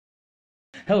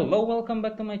Hello, welcome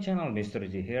back to my channel,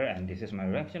 meestergee here, and this is my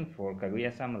reaction for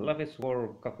Kaguya-sama Love is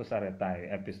War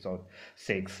Kokusaretai episode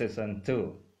 6 season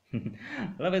 2.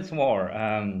 Love is War.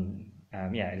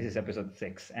 Yeah, this is episode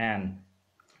 6, and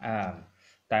um,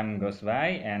 time goes by,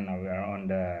 and we are on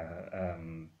the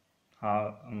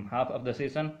half of the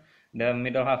season, the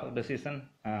middle half of the season,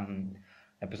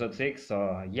 episode 6.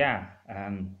 So yeah,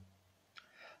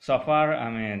 so far,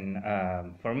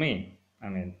 for me,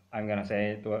 I'm gonna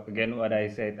say again what I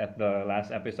said at the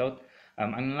last episode.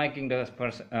 I'm liking the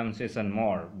first season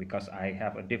more because I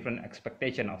have a different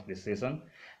expectation of this season,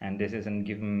 and this season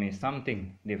giving me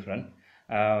something different.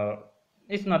 Uh,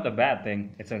 it's not a bad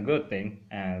thing; it's a good thing.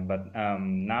 But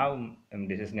now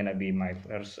this is gonna be my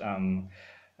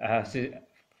uh, se-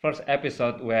 first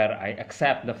episode where I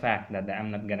accept the fact that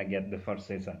I'm not gonna get the first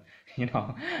season. You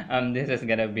know, this is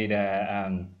gonna be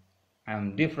the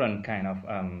different kind of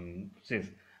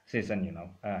season.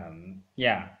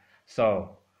 Yeah.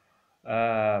 So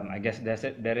I guess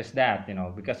there is that.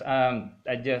 Because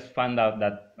I just found out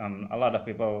that a lot of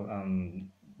people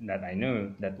that I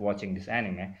knew that watching this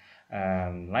anime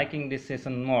liking this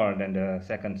season more than the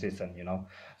second season.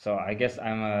 So I guess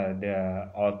I'm the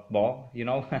oddball,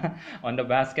 on the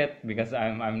basket, because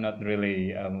I'm not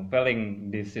really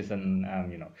feeling this season.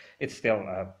 It's still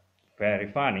very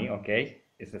funny. Okay,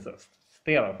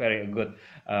 still a very good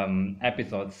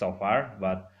episode so far,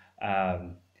 but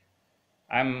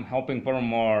I'm hoping for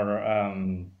more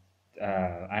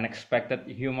unexpected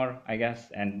humor, I guess,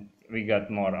 and we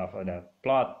got more of the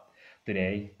plot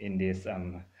today in this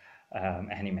anime.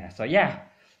 So yeah,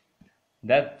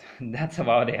 that's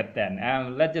about it then.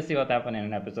 Let's just see what happened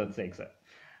in episode 6.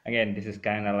 Again, this is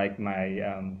kind of like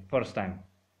my first time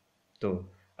to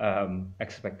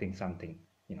expecting something,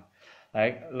 you know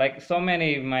like so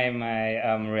many my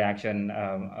reaction,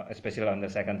 especially on the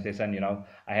second season.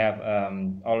 I have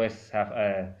always have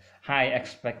a high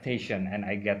expectation, and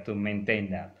I get to maintain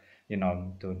that,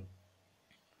 to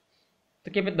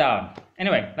keep it down.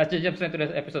 Anyway, let's just jump straight to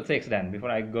the episode 6 then, before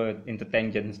I go into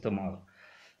tangents too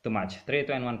much. 3,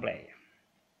 2, and 1, play.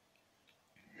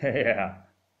 Yeah,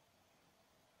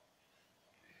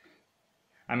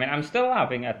 I'm still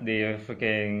laughing at the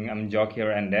freaking joke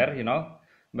here and there,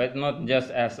 but not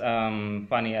just as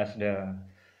funny as the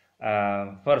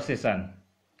first season.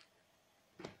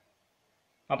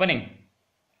 Opening.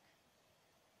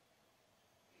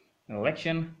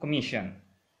 Election Commission.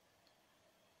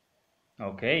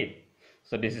 Okay,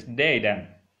 so this is day then.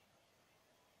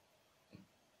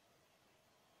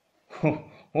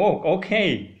 Oh,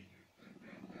 okay.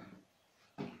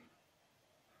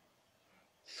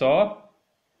 So,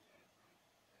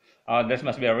 there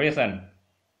must be a reason.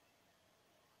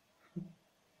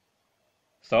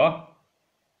 So,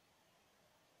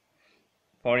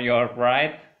 for your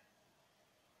pride.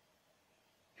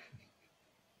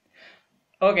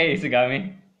 Okay,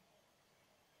 Isugami.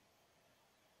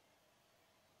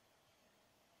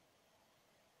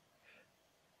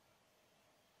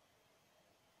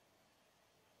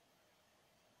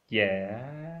 Yeah.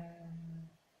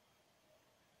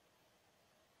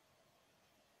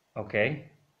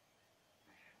 Okay.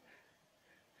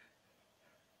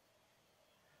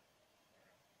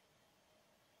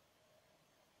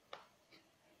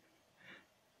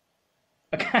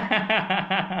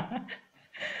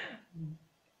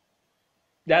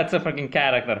 That's a freaking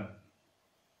character.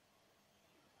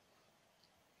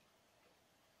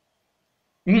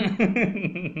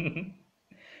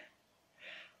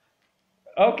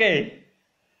 Okay.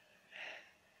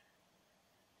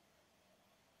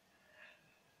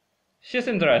 She's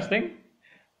interesting.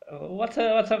 What's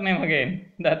her name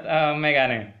again? That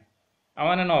Megane. I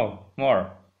wanna know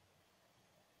more.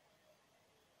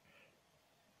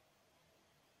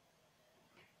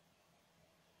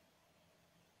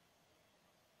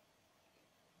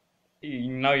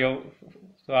 Now you're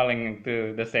swallowing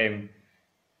to the same.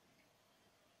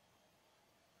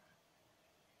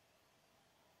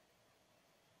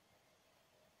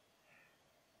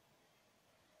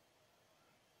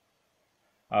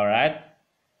 All right.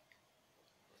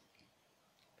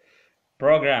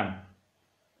 Program.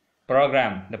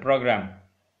 The program.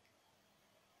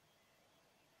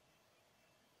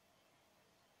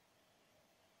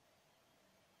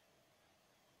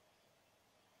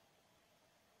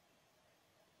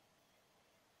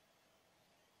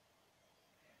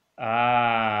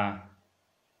 Ah,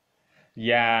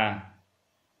 yeah.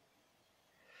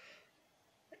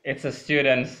 It's a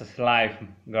student's life,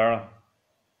 girl.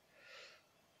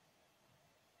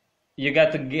 You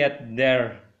got to get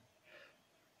their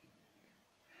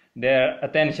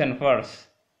attention first.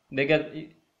 They get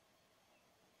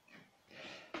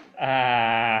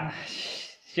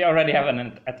she already have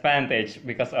an advantage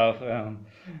because of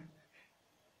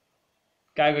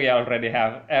Kaguya already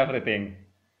have everything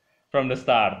from the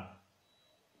start.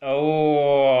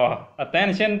 Oh,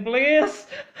 attention please!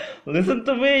 Listen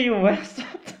to me, you bastard!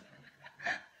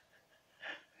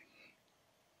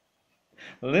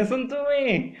 Listen to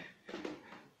me!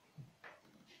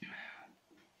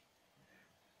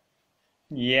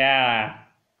 Yeah,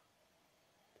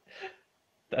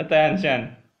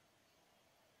 attention.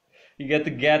 You get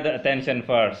to get the attention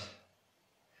first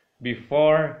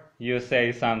before you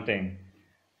say something.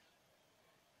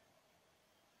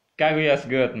 Kaguya's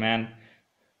good, man.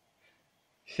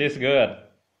 She's good.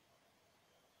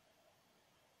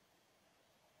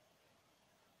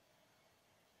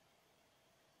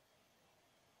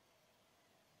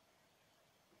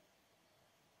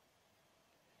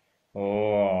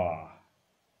 Oh.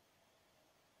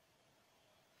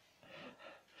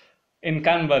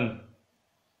 Incumbent.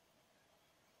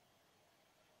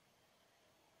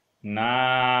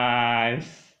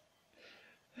 Nice.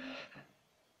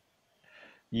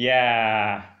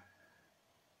 Yeah.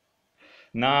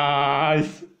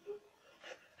 Nice.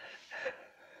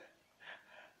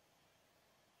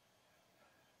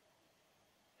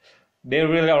 They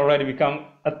really already become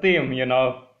a team, you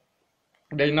know.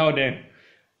 They know them.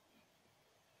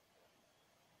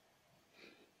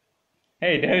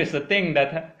 Hey, there is a thing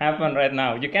that happened right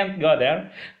now. You can't go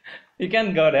there. You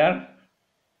can't go there.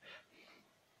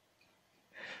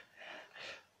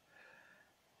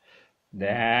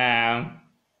 Damn.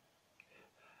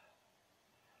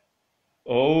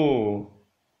 Oh.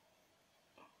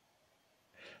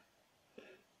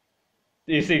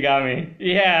 Ishigami.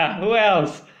 Yeah, who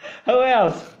else? Who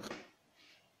else?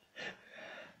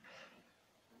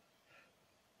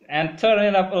 And turn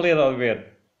it up a little bit.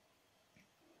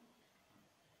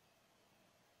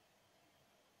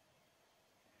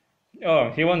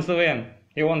 Oh, he wants to win.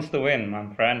 He wants to win,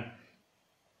 my friend.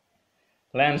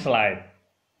 Landslide.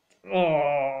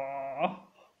 Oh.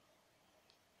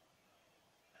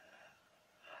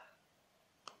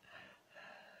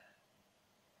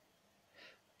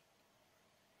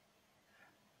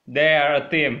 They are a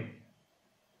team.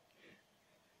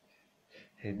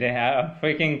 They are a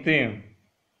freaking team.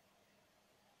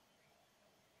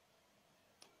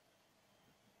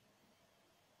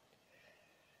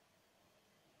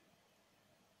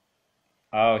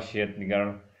 Oh shit,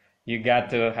 girl. You got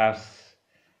to have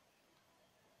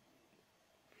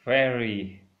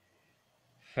very,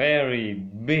 very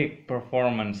big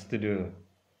performance to do.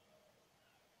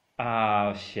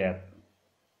 Oh shit.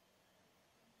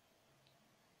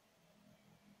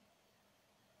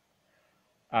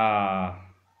 Ah,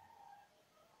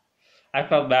 I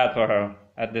felt bad for her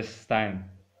at this time.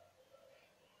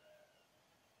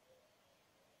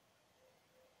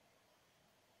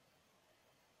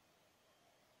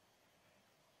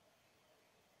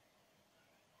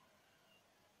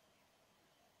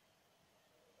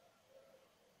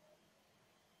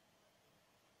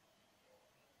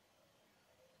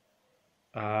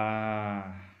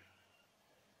 Ah,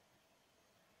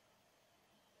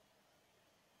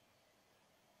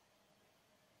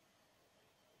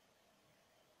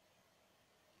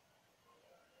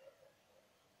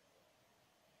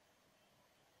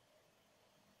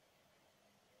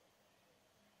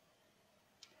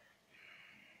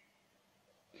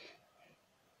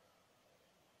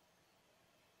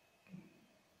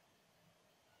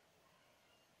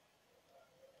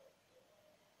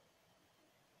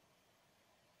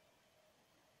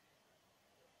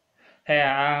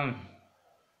 hey,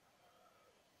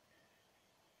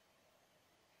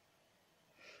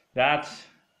 that's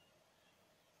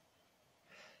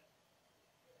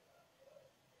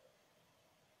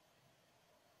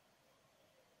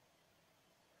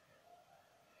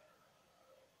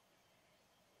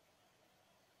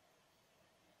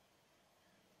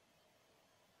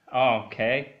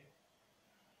okay.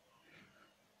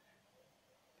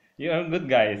 You're a good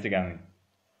guy, Isigami.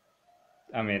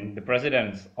 I mean, the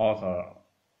president's also.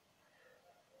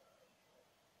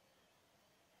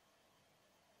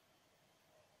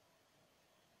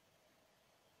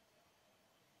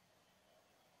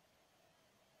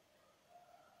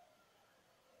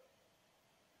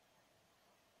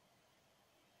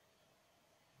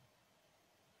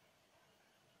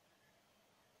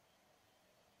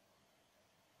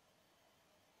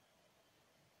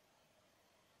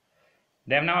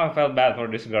 Damn, now I felt bad for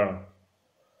this girl.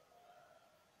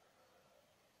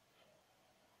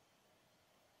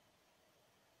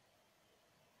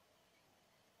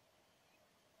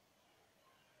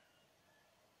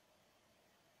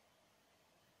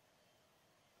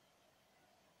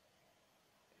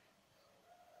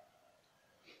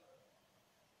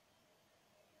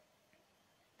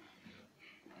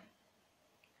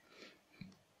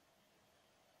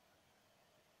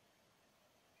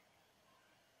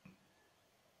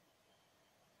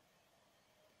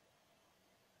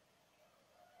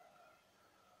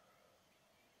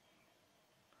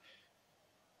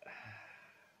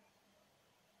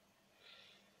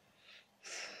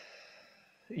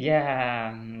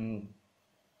 Yeah,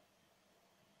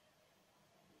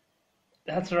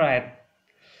 that's right.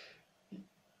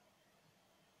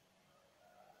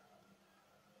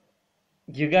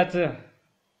 You got to,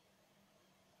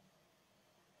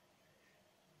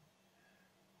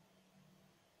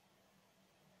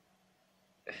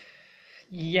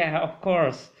 yeah, of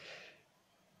course.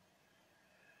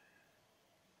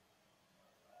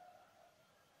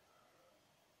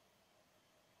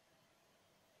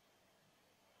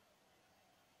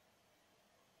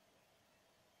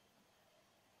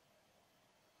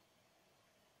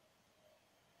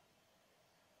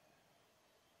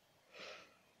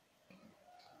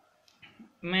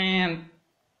 Man,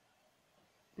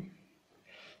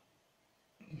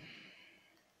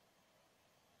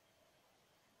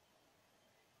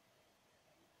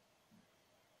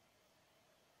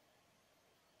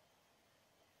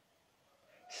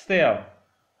 still,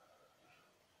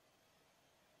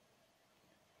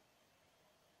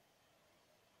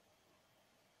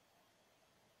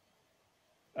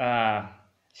 uh,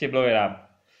 she blew it up.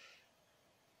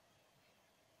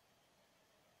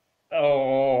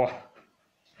 Oh,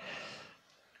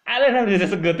 I don't know if this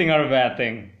is a good thing or a bad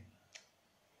thing.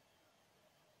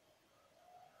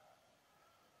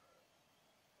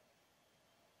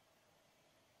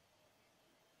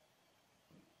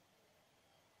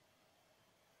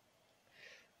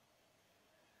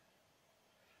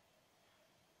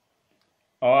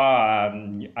 Oh,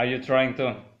 are you trying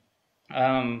to,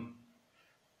 um,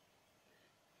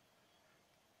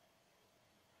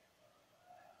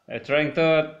 trying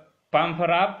to pump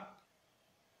her up?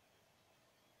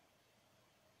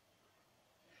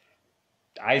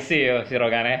 I see you,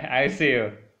 Shirogane. I see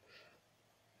you.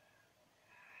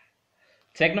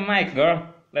 Check the mic,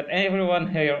 girl. Let everyone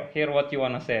hear what you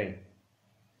wanna say.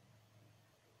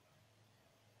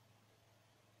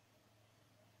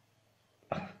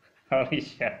 Holy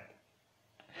shit.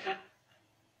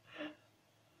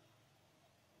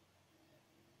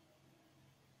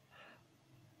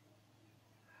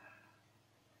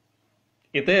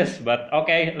 It is, but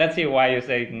okay, let's see why you're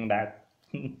saying that.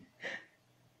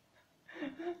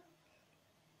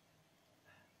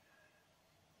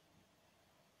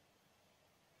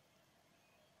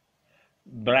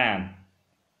 Brand.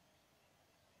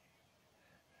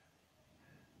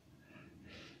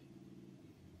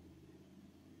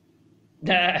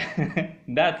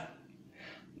 That's,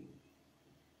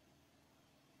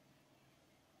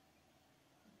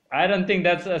 I don't think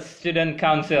that's a student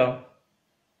council.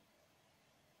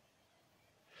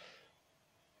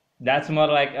 That's more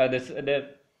like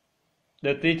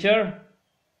the teacher.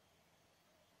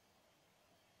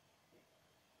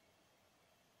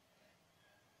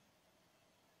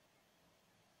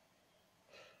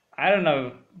 I don't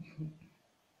know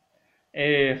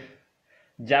if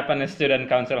Japanese student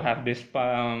council have this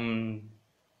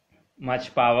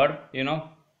much power.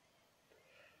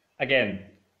 Again,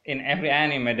 in every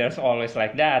anime, there's always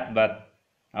like that. But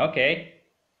okay,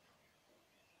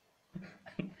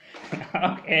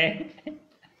 okay.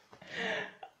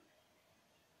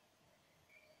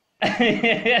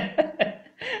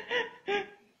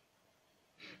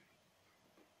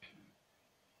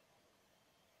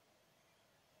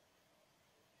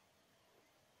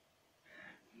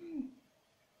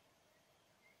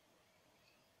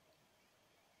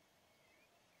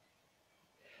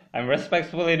 I'm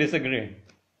respectfully disagree.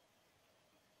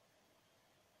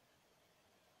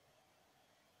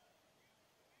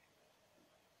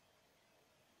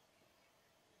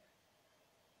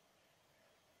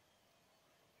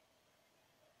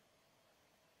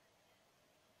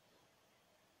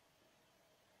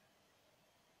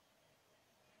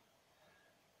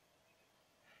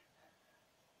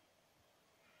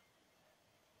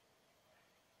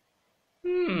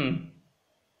 Hmm.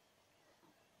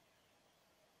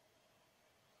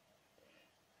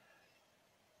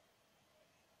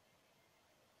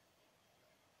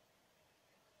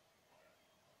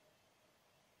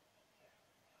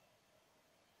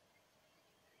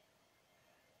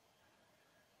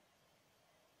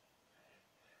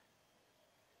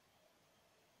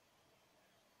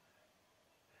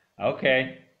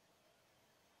 Okay.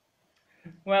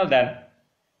 Well then.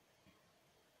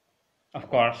 Of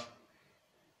course.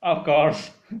 Of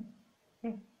course.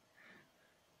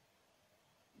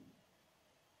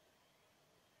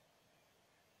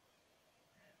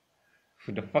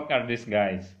 Who the fuck are these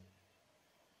guys?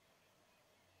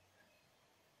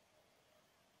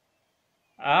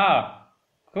 Ah,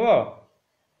 cool.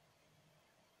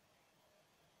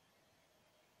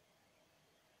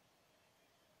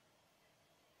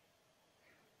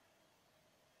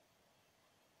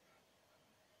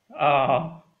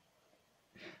 Oh,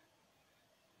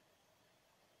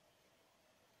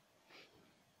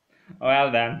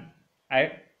 Well then,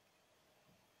 I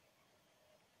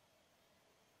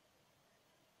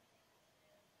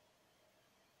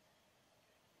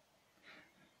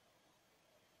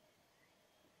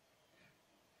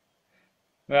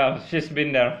well, she's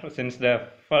been there since the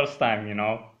first time, you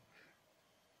know.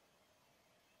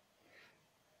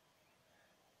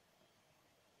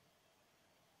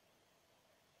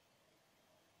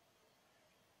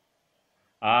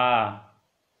 Ah,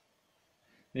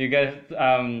 you guys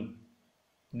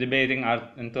debating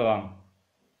art into long.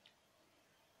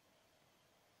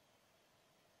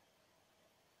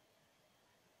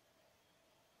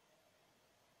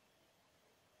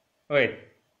 Wait.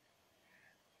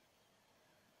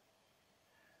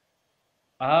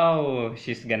 Oh,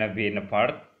 she's gonna be in a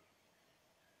part.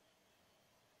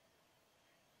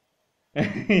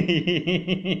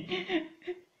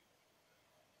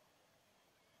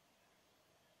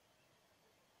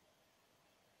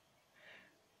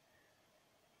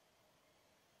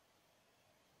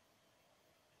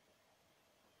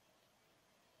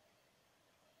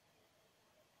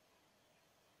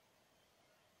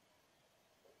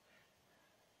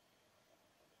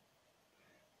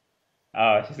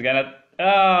 Oh, she's gonna.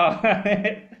 Oh,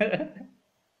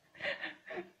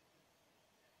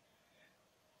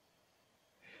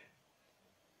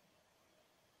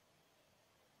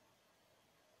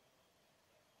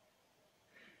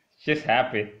 she's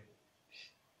happy.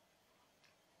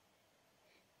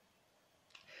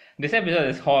 This episode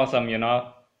is wholesome, you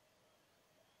know.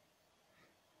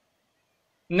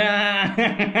 Nah.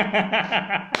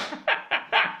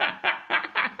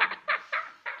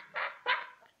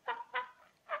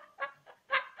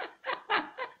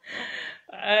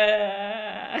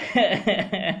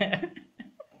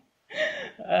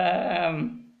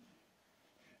 um.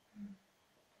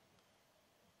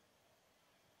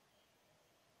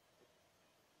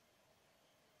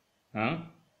 Huh?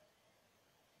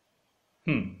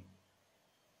 Hmm.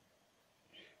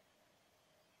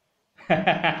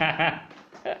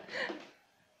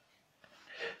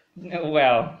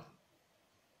 Well,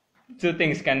 two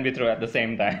things can be true at the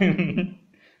same time.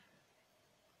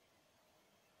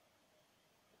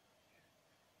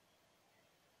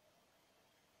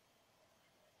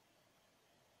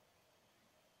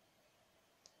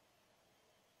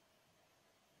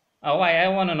 Oh, why? I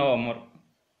want to know more.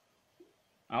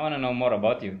 I want to know more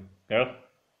about you, girl.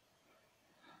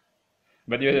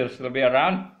 But you'll still be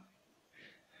around?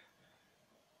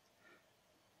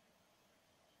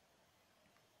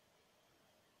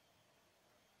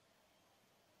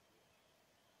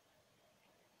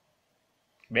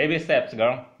 Baby steps,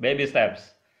 girl. Baby steps.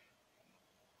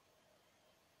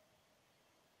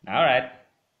 All right.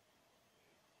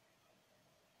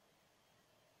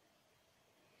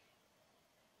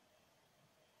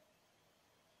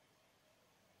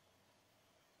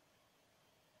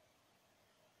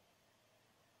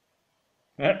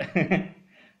 The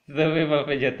people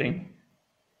fidgeting.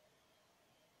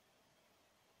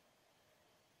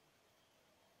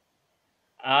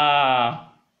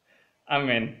 Ah, I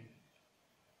mean,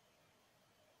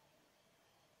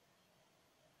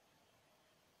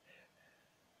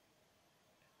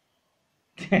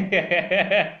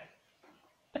 I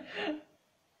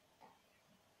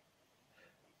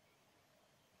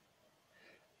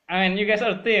mean, you guys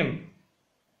are a team.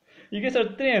 You guys are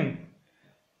a team.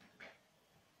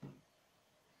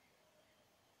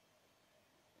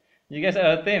 You guys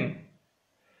are a team.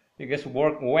 You guys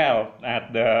work well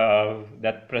at the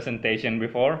that presentation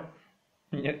before.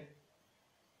 Yeah.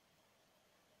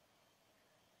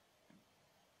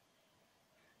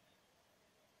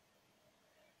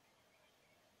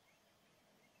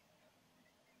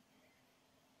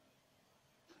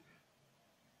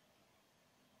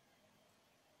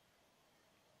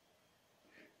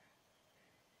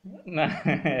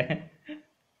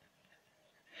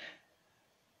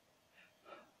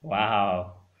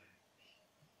 Wow.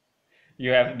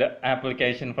 You have the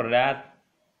application for that?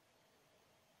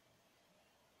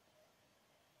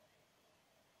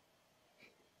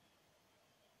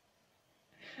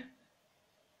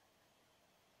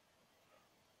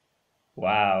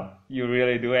 Wow. You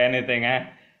really do anything, eh?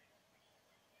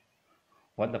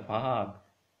 What the fuck?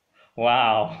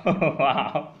 Wow.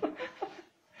 Wow.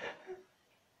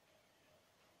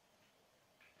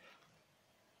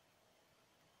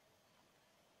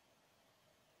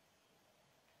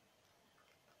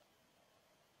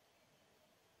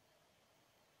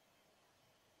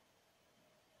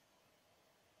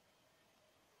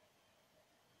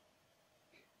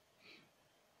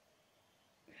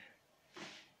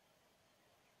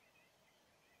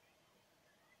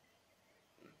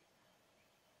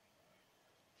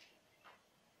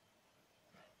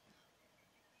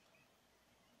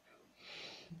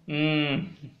 Hmm.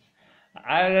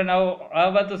 I don't know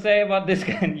what to say about this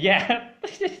guy. Yeah.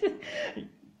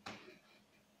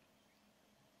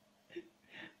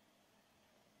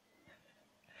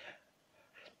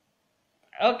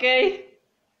 Okay.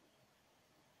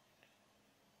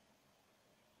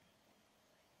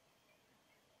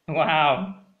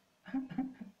 Wow.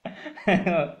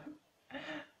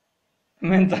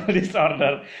 Mental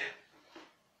disorder.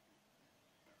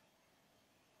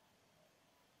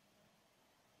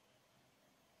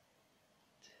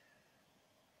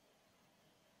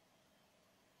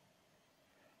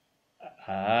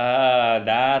 Ah,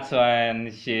 that's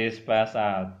when she's passed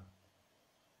out.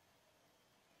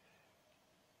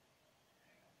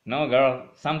 No, girl,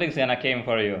 something's gonna came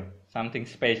for you. Something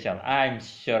special. I'm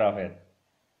sure of it.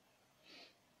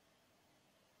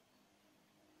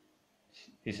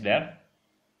 Is there?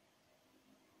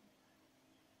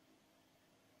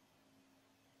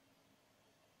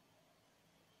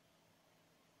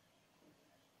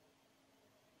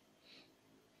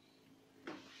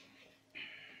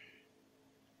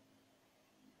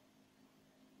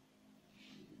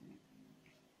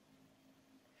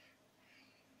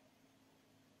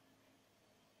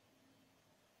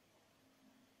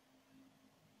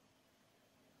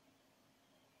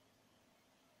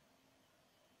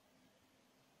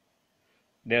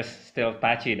 There's still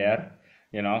touchy there,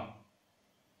 you know.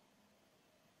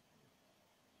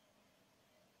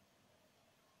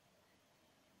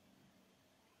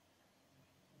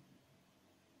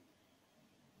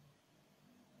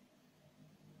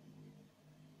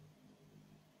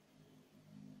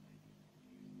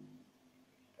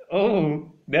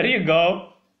 Oh, there you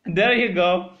go. There you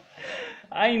go.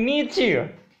 I need you.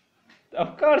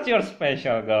 Of course you're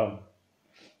special, girl.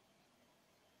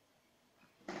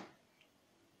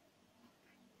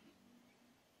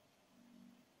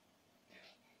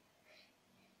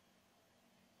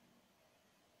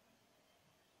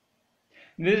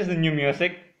 This is the new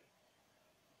music.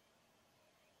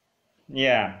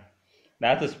 Yeah,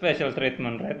 that's a special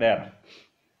treatment right there.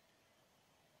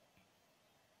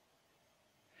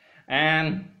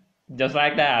 And just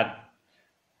like that,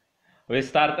 we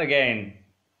start again.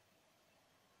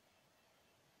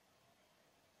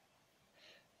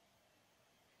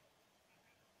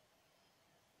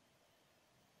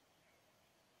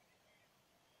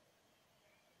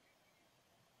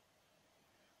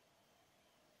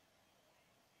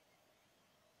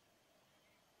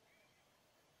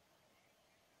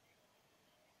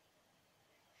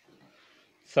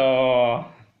 So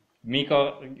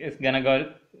Miko is gonna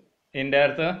go in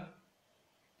there too.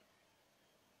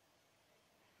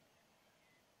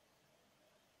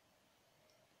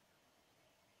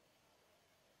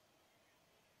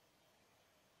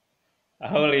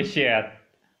 Holy shit.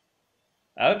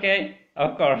 Okay,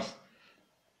 of course.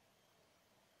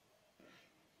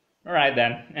 Alright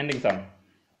then, ending song.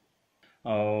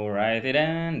 Alrighty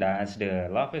then, that's the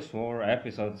Love is War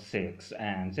episode 6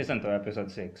 and season 2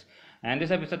 episode 6. And this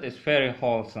episode is very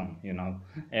wholesome, you know,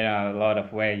 in a lot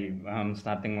of way.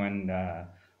 Starting when the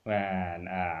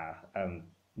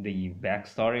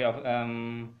backstory of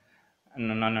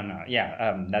no,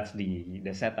 yeah, that's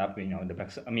the setup, you know, the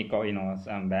Miko, you know,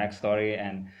 backstory,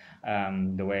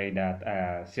 and the way that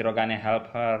Shirogane helped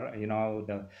her, you know,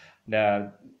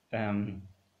 the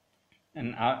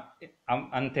and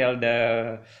until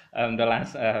the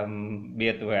last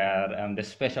bit where the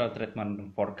special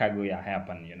treatment for Kaguya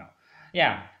happened, you know.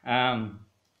 Yeah,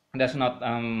 there's not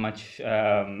much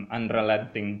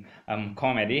unrelenting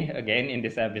comedy again in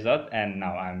this episode, and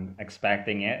now I'm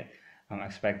expecting it. I'm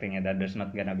expecting it that there's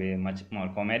not gonna be much more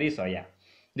comedy. So yeah,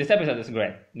 this episode is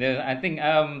great. I think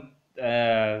I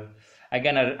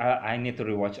need to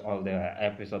rewatch all the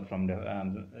episode from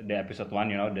the episode 1,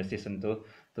 you know, the season 2,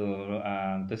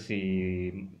 to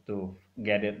see, to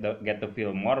get to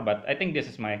feel more. But I think this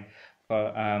is my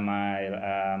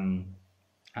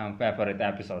favorite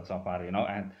episode so far, you know,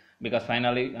 and because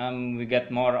finally we get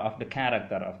more of the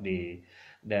character of the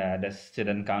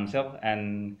student council.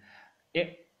 And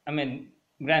I mean,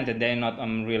 granted, they're not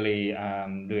really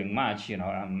doing much, you know,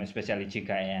 especially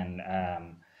Chika and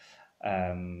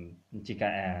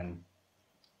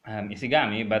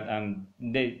Isigami, but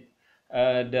they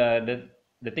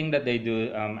the thing that they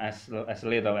do, as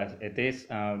little as it is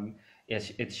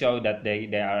it showed that they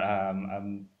are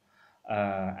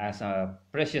as a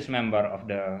precious member of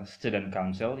the student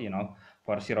council, you know,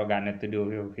 for Shirogane to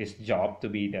do his job, to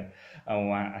be the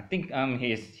one. I think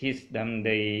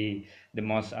the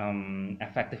most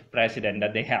effective president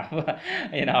that they have.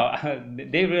 You know,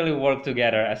 they really work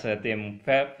together as a team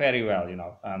very well. You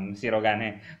know,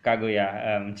 Shirogane,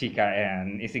 Kaguya, Chika,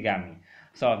 and Isigami.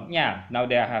 So yeah, now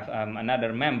they have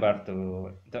another member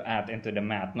to add into the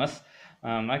madness.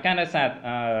 I kind of sad,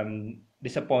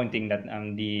 disappointing that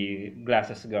the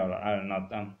glasses girl are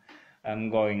not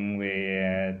going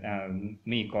with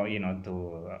Miko,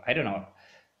 to I don't know,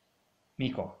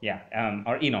 Miko, yeah,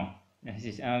 or Ino.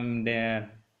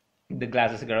 The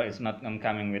glasses girl is not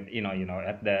coming with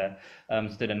at the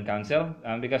student council,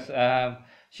 because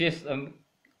she's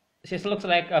she looks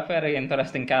like a very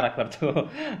interesting character to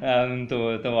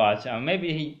watch.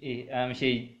 Maybe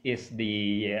she is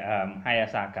the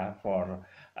Hayasaka for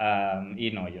I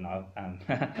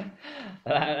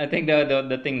think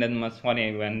the thing that was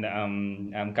funny when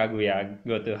Kaguya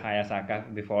go to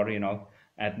Hayasaka before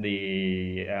at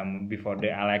the before the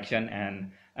election,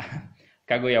 and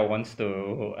Kaguya wants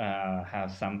to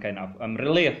have some kind of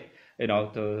relief,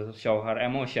 to show her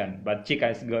emotion, but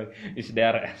Chika is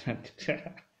there.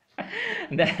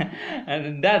 that,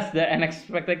 and that's the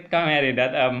unexpected comedy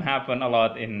that happened a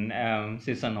lot in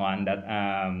season one, that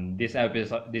this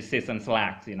season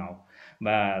lacks,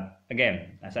 but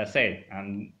again, as I said,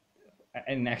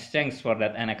 in exchange for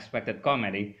that unexpected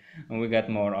comedy, we got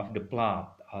more of the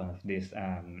plot of this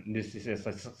is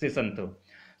season two.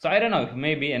 So I don't know if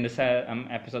maybe in the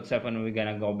episode 7 we're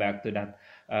gonna go back to that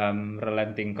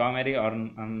relenting comedy or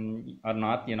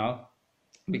not,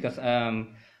 because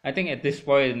I think at this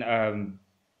point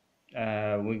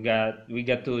we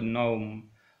got to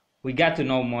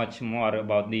know much more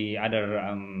about the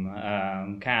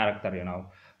other character,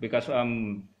 because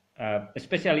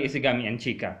especially Isigami and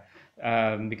Chika,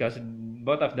 because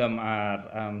both of them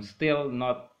are still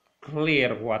not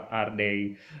clear what are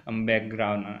they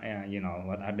background,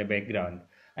 what are the background.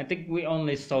 I think we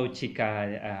only saw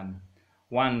Chika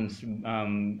once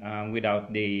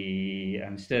without the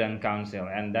student council,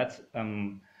 and that's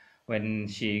when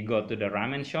she go to the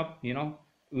ramen shop.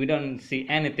 We don't see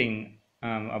anything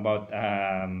about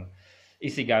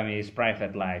Isigami's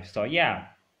private life. So yeah,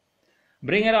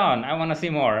 bring it on. I want to see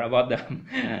more about them.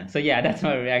 So yeah, that's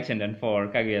my reaction then for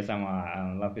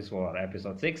Kaguya-sama Love is War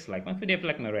episode 6. Like my video,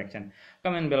 like my reaction.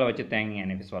 Comment below what you think,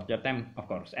 and if it's worth your time, of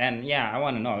course. And yeah, I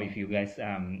want to know if you guys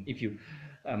if you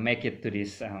make it to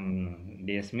this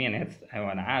minutes. I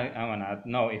wanna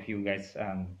know if you guys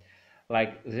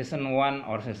like season 1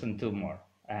 or season 2 more,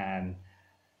 and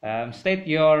state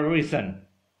your reason.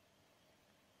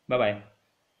 Bye bye.